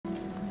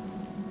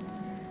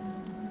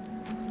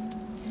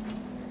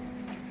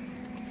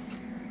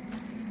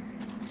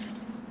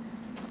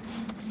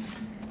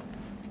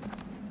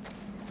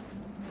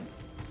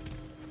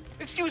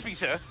Excuse me,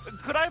 sir.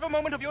 Could I have a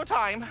moment of your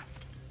time?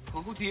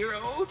 Oh dear,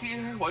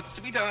 what's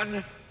to be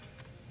done?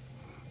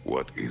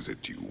 What is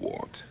it you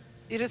want?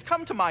 It has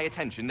come to my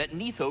attention that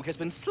Nithog has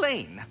been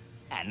slain,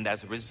 and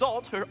as a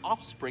result, her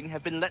offspring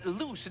have been let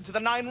loose into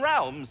the Nine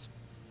Realms.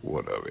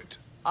 What of it?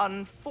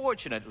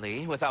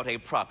 Unfortunately, without a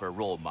proper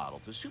role model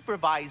to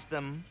supervise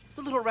them,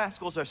 the little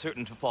rascals are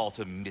certain to fall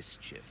to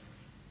mischief.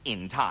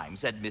 In time,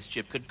 said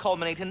mischief could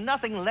culminate in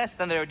nothing less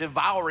than their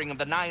devouring of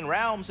the Nine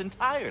Realms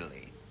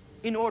entirely.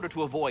 In order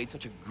to avoid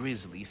such a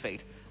grisly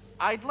fate,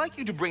 I'd like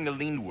you to bring the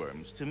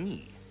Lindwyrms to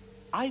me.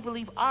 I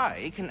believe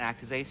I can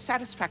act as a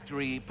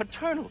satisfactory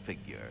paternal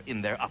figure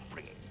in their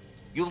upbringing.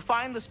 You'll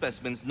find the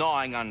specimens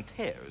gnawing on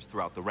tears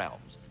throughout the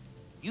realms.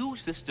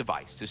 Use this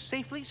device to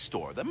safely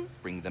store them,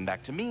 bring them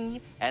back to me,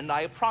 and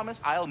I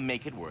promise I'll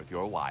make it worth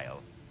your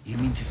while. You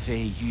mean to say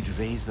you'd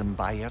raise them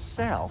by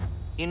yourself?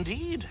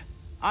 Indeed.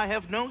 I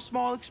have no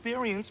small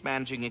experience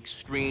managing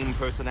extreme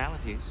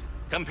personalities.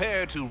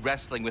 Compared to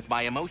wrestling with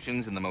my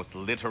emotions in the most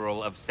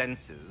literal of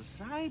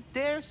senses, I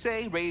dare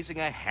say raising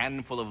a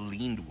handful of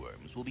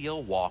Lindwyrms will be a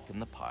walk in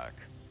the park.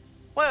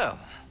 Well,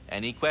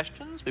 any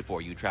questions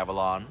before you travel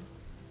on?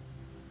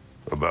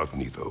 About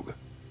Nithog.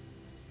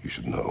 You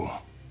should know,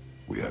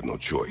 we had no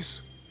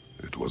choice.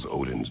 It was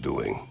Odin's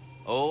doing.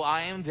 Oh,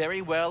 I am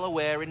very well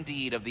aware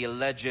indeed of the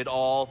alleged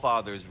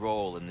All-Father's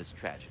role in this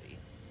tragedy.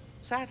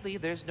 Sadly,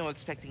 there's no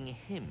expecting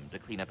him to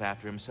clean up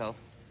after himself.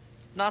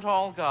 Not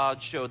all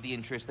gods showed the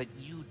interest that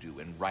you do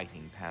in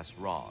righting past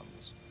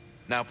wrongs.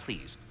 Now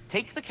please,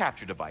 take the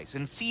capture device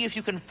and see if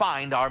you can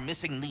find our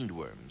missing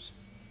Lindwyrms.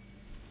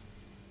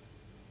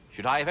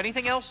 Should I have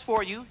anything else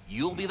for you,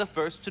 you'll be the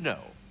first to know.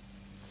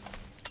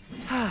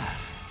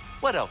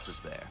 What else is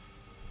there?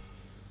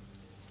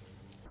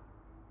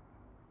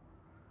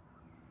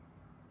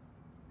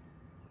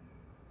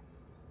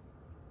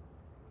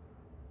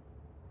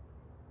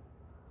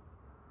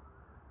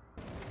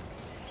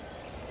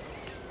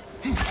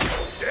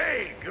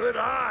 Hey, good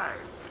eye.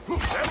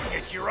 That'll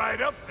get you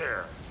right up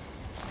there.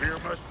 Spear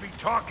must be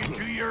talking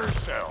to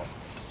yourself.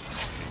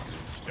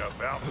 Figure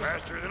stuff out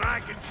faster than I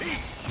can teach.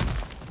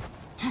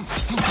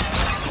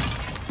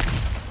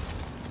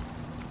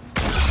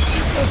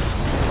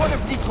 One of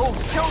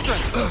Nithog's children!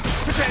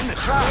 Put it in the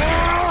trap!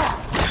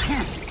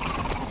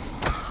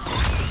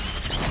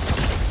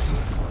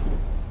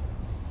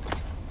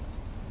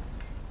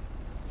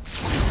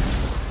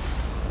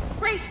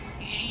 Great!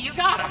 You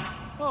got him!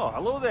 Oh,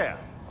 hello there.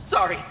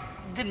 Sorry,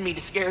 didn't mean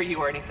to scare you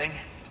or anything.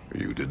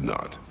 You did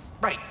not.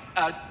 Right,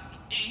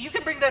 you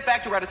can bring that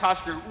back to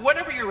Ratatoskr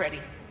whenever you're ready.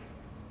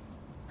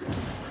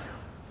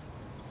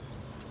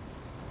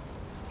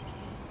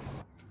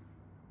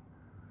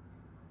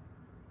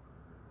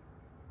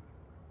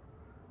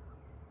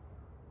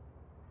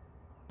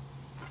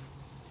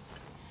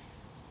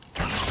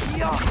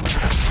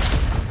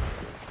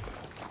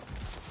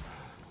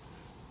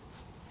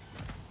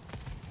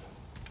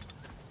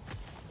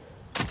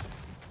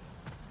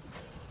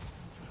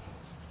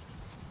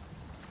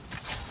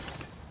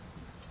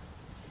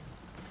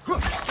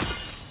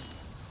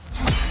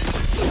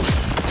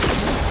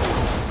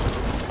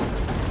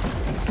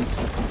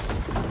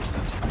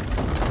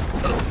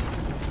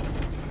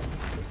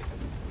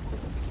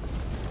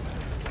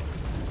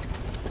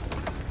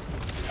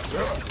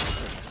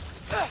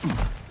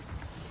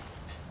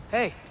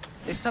 Hey,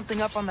 there's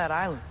something up on that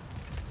island.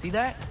 See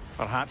that?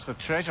 Perhaps the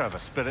treasure the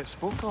spirit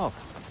spoke of.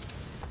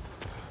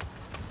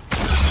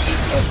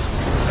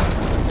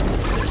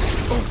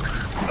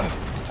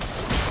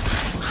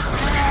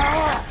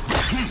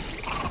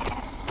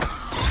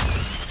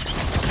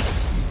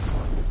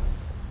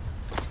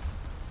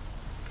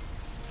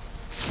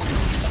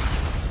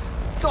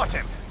 Got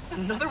him!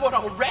 Another one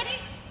already?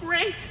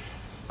 Great!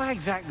 Why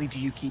exactly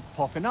do you keep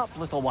popping up,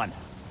 little one?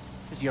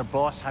 Does your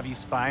boss have you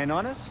spying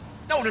on us?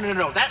 No,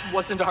 that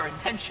wasn't our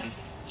intention.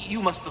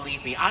 You must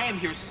believe me, I am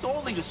here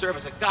solely to serve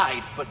as a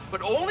guide,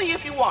 but only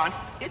if you want.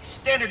 It's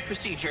standard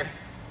procedure.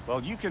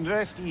 Well, you can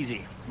rest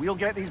easy. We'll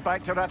get these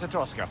back to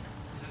Ratatoskr.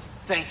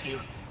 Thank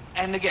you.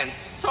 And again,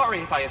 sorry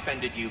if I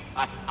offended you.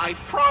 I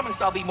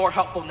promise I'll be more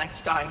helpful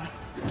next time.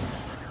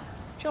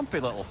 Jumpy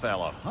little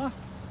fellow, huh?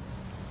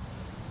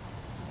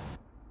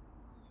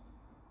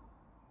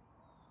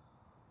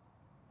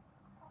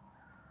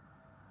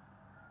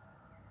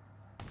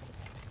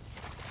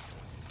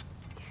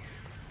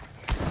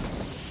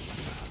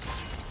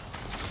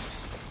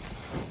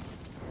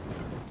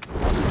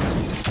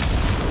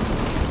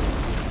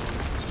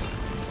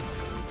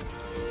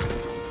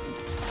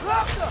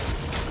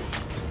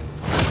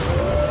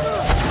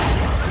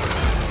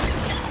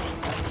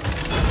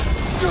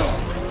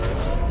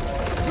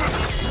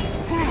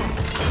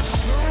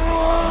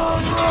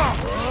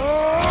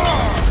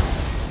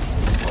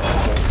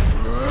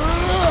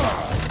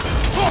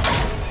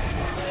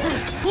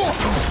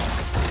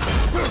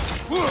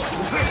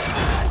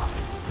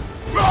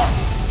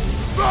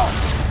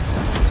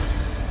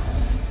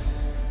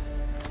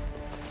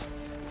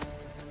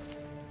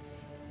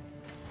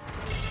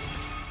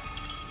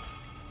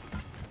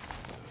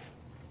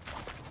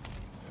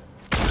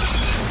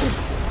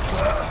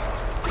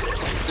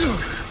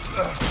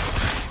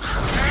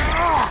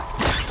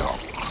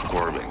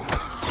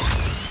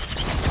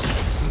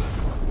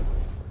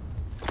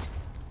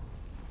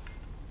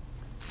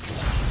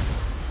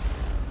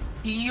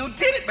 You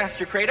did it,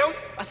 Master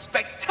Kratos! A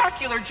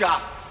spectacular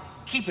job!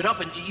 Keep it up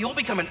and you'll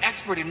become an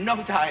expert in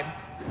no time.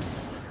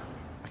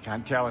 I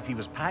can't tell if he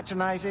was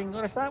patronizing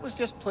or if that was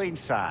just plain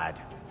sad.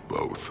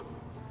 Both.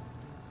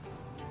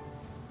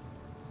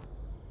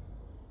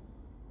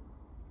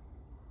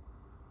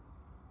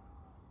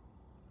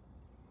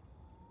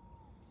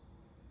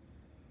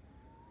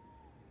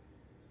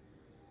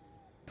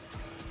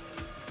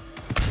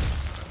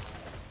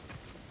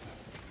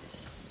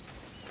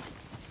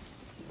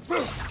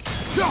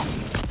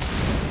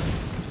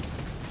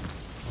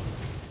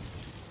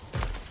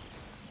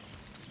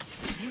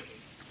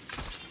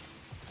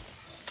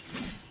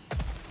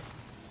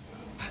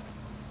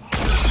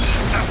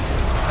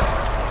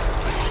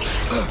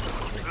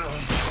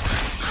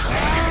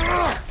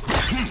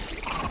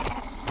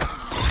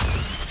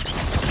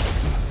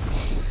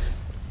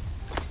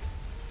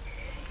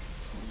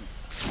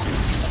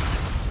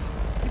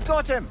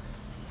 Got him!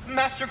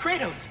 Master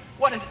Kratos,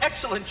 what an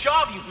excellent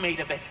job you've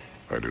made of it!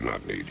 I do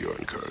not need your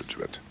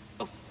encouragement.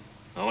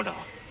 Oh no,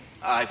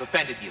 I've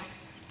offended you.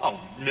 Oh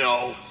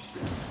no.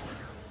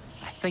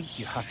 I think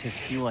you hurt his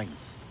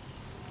feelings.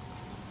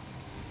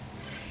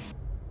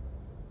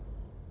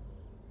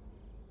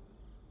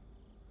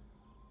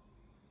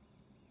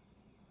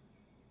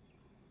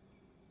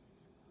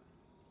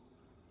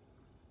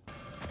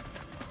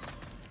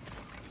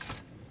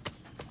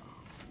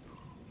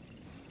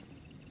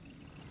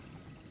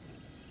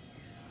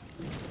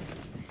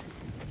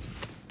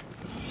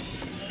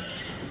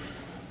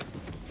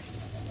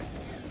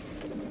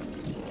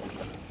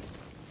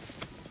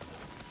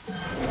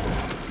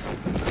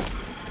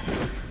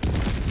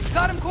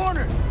 Got him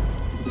cornered!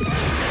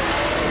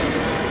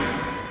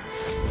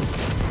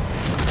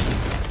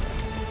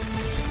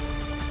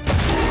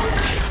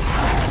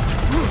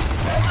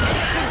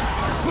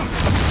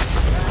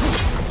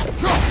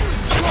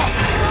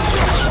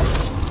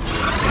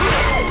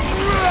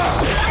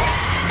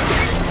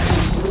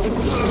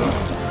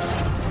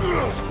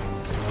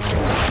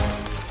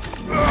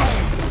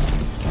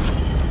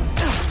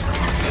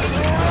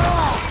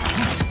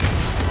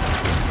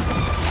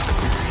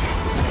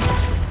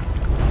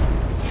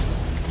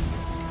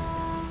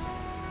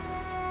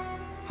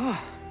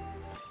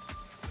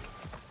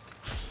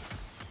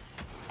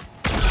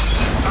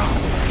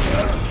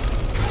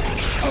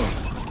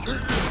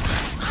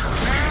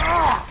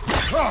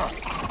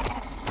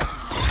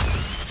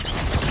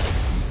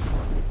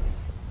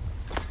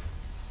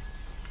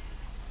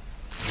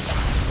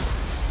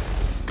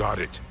 Got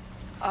it.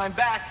 I'm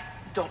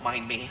back. Don't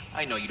mind me.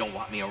 I know you don't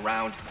want me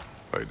around.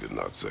 I did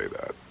not say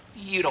that.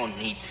 You don't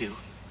need to.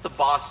 The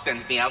boss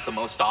sends me out the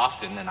most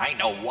often, and I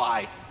know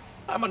why.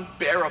 I'm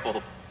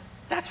unbearable.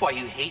 That's why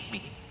you hate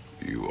me.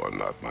 You are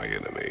not my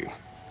enemy.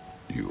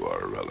 You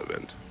are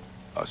irrelevant.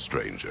 A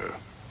stranger.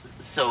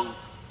 So,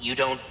 you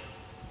don't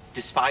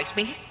despise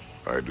me?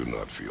 I do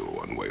not feel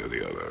one way or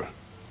the other.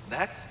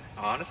 That's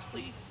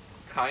honestly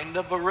kind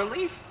of a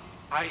relief.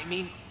 I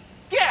mean,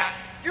 yeah,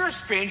 you're a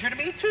stranger to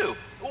me too.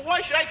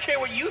 Why should I care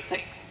what you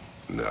think?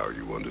 Now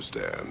you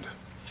understand.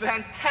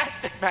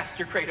 Fantastic,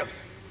 Master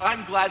Kratos.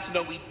 I'm glad to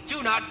know we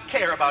do not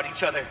care about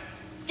each other.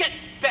 Get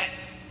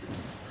bent!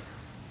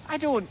 I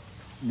don't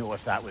know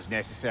if that was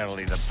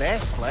necessarily the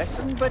best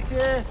lesson, but,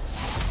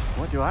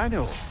 what do I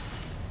know?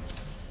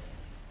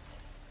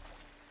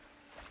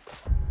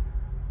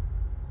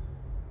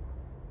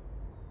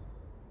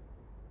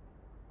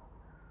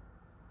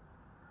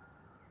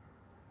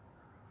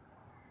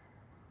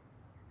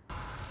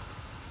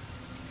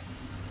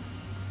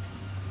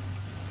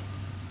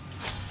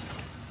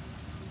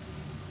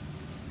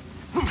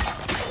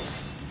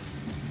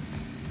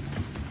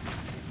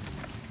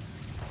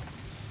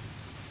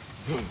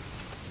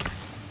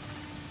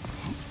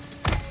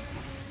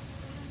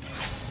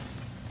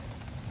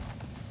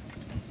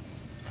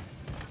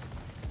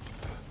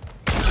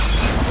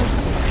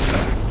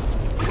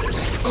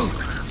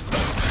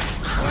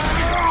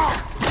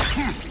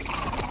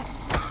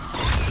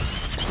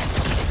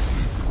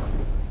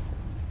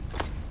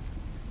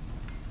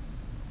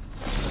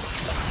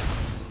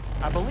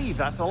 I believe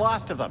that's the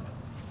last of them.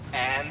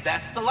 And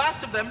that's the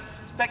last of them.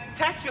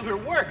 Spectacular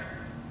work.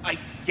 I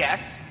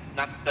guess.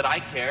 Not that I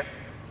care.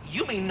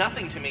 You mean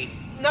nothing to me.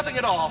 Nothing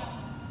at all.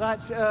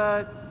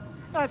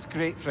 That's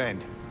great,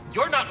 friend.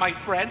 You're not my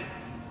friend.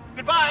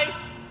 Goodbye.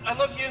 I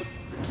love you.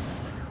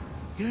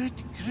 Good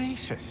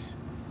gracious.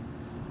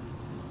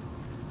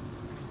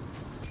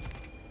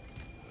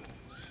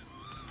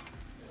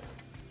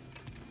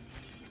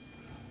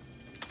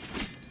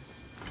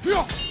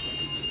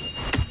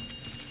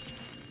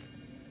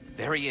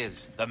 There he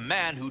is, the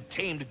man who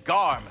tamed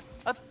Garm.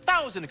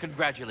 1,000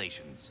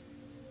 congratulations.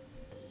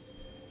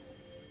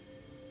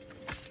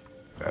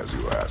 As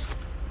you ask.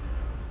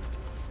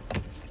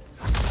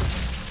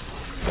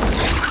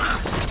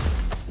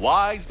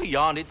 Wise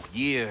beyond its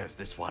years,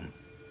 this one.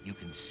 You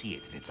can see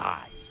it in its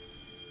eyes.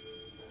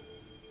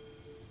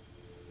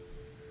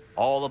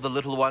 All of the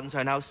little ones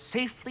are now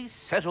safely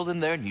settled in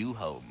their new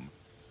home.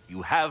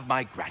 You have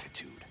my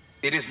gratitude.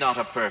 It is not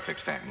a perfect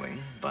family,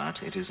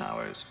 but it is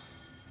ours.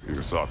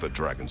 You sought the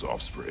dragon's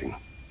offspring.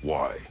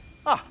 Why?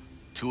 Ah,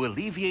 to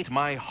alleviate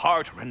my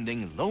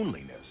heart-rending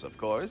loneliness, of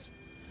course.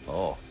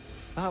 Oh,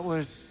 that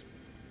was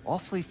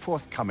awfully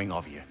forthcoming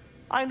of you.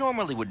 I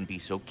normally wouldn't be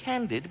so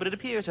candid, but it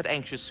appears that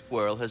Anxious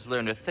Squirrel has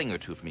learned a thing or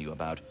two from you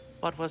about,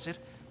 what was it?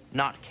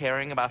 Not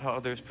caring about how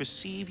others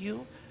perceive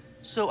you?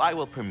 So I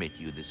will permit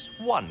you this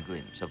one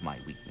glimpse of my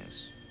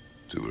weakness.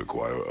 To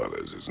require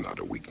others is not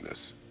a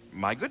weakness.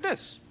 My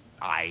goodness.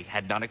 I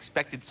had not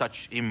expected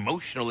such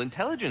emotional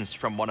intelligence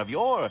from one of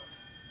your...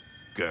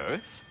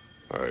 girth.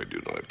 I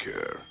do not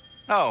care.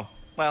 Oh,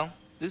 well,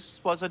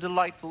 this was a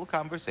delightful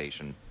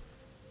conversation.